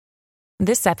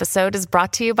This episode is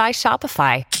brought to you by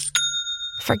Shopify.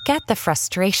 Forget the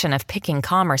frustration of picking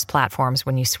commerce platforms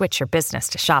when you switch your business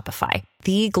to Shopify,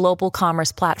 the global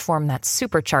commerce platform that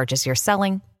supercharges your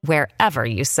selling wherever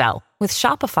you sell. With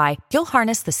Shopify, you'll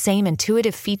harness the same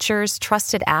intuitive features,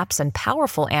 trusted apps, and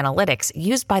powerful analytics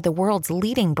used by the world's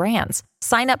leading brands.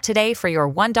 Sign up today for your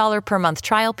 $1 per month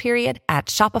trial period at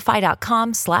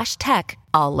shopify.com/tech,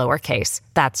 all lowercase.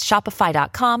 That's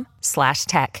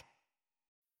shopify.com/tech.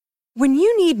 When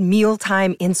you need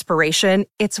mealtime inspiration,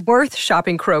 it's worth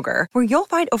shopping Kroger, where you'll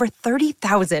find over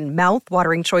 30,000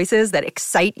 mouth-watering choices that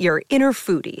excite your inner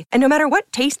foodie. And no matter what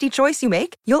tasty choice you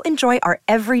make, you'll enjoy our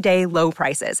everyday low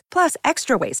prices, plus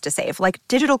extra ways to save, like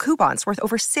digital coupons worth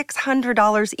over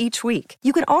 $600 each week.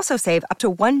 You can also save up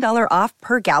to $1 off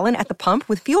per gallon at the pump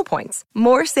with fuel points.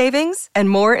 More savings and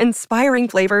more inspiring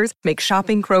flavors make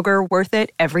shopping Kroger worth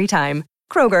it every time.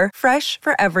 Kroger, fresh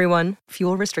for everyone.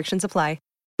 Fuel restrictions apply.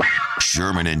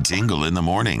 Sherman and Tingle in the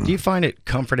morning. Do you find it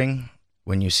comforting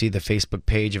when you see the Facebook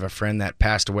page of a friend that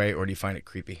passed away, or do you find it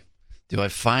creepy? Do I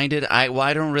find it?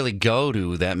 I don't really go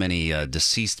to that many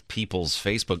deceased people's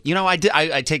Facebook. You know, I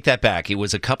take that back. It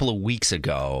was a couple of weeks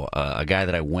ago. A guy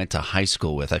that I went to high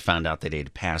school with, I found out that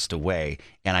he'd passed away,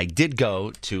 and I did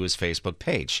go to his Facebook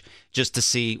page just to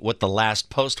see what the last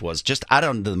post was. Just out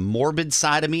on the morbid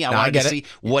side of me, I wanted to see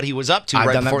what he was up to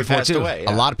right before he passed away.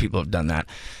 Yeah. A lot of people have done that.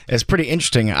 It's pretty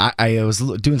interesting. I was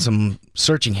doing some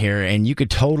searching here, and you could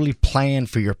totally plan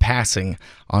for your passing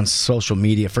on social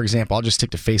media. For example, I'll just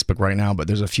stick to Facebook right now, but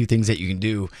there's a few things that you can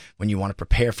do when you want to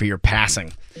prepare for your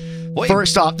passing.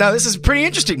 First off, now this is pretty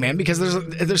interesting, man, because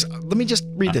there's. Let me just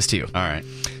read this to you. All right.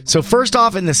 So first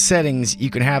off, in the settings, you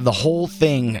can have the whole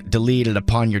thing deleted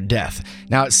upon your death.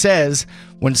 Now it says,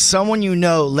 when someone you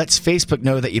know lets Facebook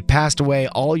know that you passed away,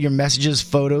 all your messages,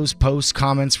 photos, posts,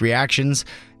 comments, reactions,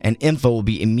 and info will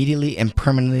be immediately and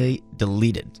permanently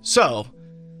deleted. So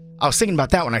I was thinking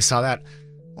about that when I saw that.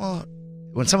 Well,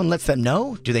 when someone lets them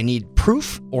know, do they need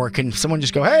proof? Or can someone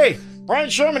just go, hey, Brian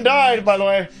Sherman died, by the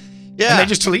way. Yeah. And they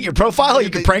just delete your profile? You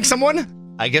can prank someone?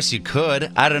 I guess you could.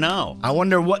 I don't know. I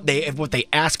wonder what they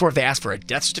asked for, if they asked for a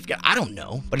death certificate. I don't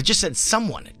know. But it just said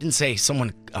someone. It didn't say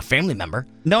someone, a family member.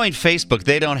 Knowing Facebook,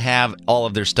 they don't have all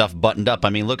of their stuff buttoned up. I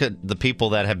mean, look at the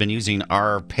people that have been using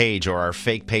our page or our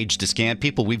fake page to scam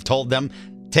people. We've told them,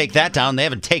 take that down. They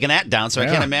haven't taken that down, so I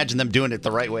can't imagine them doing it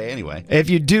the right way anyway. If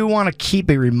you do want to keep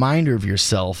a reminder of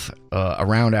yourself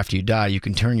around after you die, you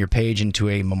can turn your page into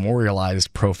a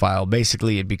memorialized profile.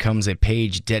 Basically, it becomes a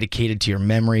page dedicated to your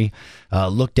memory,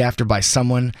 looked after by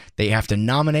someone they have to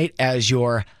nominate as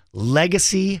your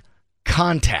legacy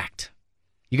contact.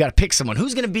 You got to pick someone.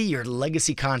 Who's going to be your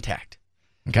legacy contact?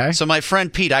 Okay. So my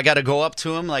friend Pete, I got to go up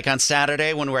to him like on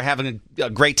Saturday when we're having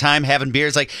a great time having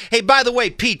beers. Like, hey, by the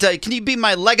way, Pete, can you be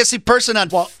my legacy person on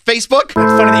Facebook? It's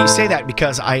funny that you say that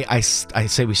because I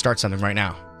say we start something right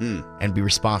now and be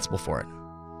responsible for it.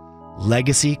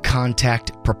 Legacy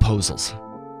contact proposals.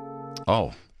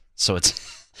 Oh, so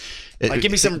it's like,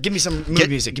 give me some mood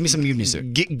music. Give me some mood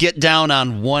music. Get down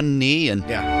on one knee and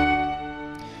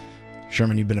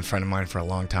Sherman, you've been a friend of mine for a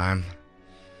long time.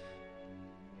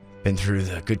 Been through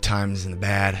the good times and the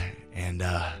bad, and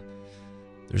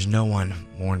there's no one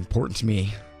more important to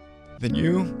me than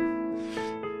you.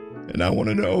 And I want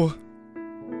to know,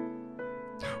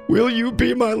 will you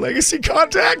be my legacy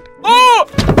contact? Oh!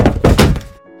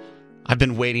 I've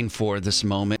been waiting for this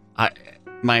moment.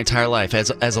 My entire life. As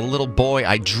a little boy,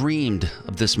 I dreamed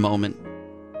of this moment,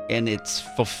 and it's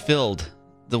fulfilled.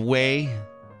 The way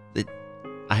that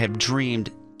I have dreamed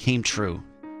came true.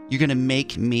 You're going to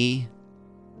make me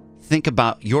think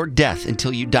about your death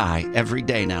until you die every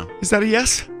day now. Is that a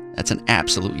yes? That's an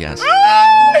absolute yes.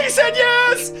 Oh, he said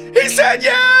yes! He said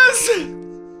yes!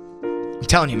 I'm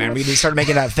telling you, man, we started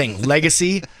making that thing.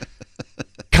 Legacy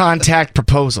contact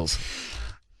proposals.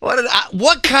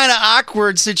 What kind of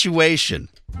awkward situation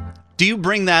do you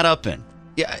bring that up in?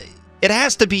 Yeah, it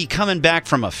has to be coming back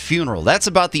from a funeral. That's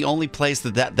about the only place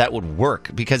that would work,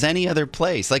 because any other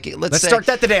place, like let's start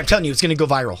that today. I'm telling you, it's going to go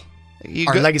viral.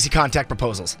 Our legacy contact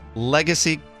proposals.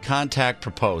 Legacy contact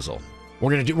proposal.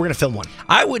 We're gonna film one.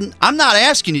 I'm not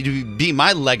asking you to be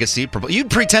my legacy proposal.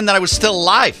 You'd pretend that I was still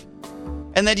alive,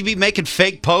 and then you'd be making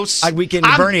fake posts. I'd weekend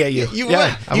Bernie at you.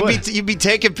 You'd be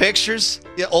taking pictures,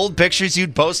 old pictures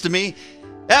you'd post to me.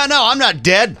 Yeah, no, I'm not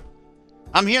dead.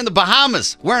 I'm here in the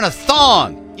Bahamas wearing a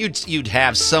thong. You'd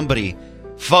have somebody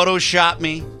Photoshop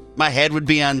me. My head would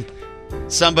be on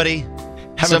somebody.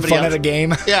 Having fun at a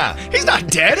game. Yeah. He's not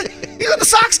dead. He's at the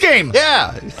Sox game.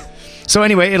 Yeah. So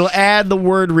anyway, it'll add the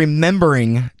word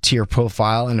remembering to to your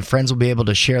profile, and friends will be able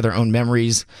to share their own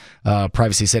memories,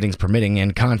 privacy settings permitting,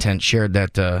 and content shared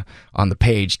that on the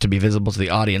page to be visible to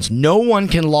the audience. No one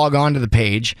can log on to the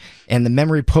page, and the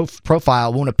memory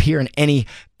profile won't appear in any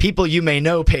people you may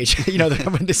know page.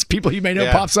 When this people you may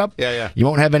know pops up, you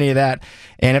won't have any of that.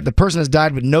 And if the person has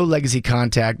died with no legacy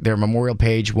contact, their memorial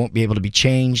page won't be able to be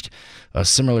changed.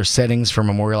 Similar settings for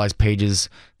memorialized pages,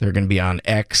 they're going to be on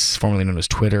X, formerly known as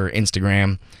Twitter,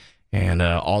 Instagram, and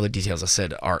all the details I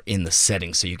said are in the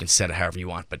settings, so you can set it however you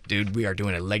want. But, dude, we are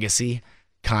doing a legacy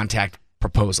contact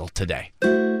proposal today.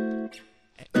 And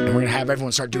we're going to have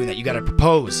everyone start doing that. You got to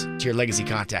propose to your legacy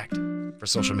contact for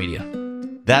social media.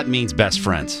 That means best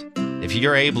friends. If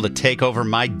you're able to take over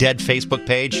my dead Facebook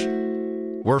page,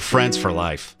 we're friends for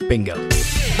life. Bingo.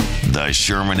 The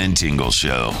Sherman and Tingle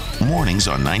Show. Mornings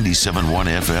on 97.1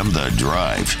 FM The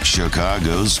Drive,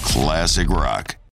 Chicago's classic rock.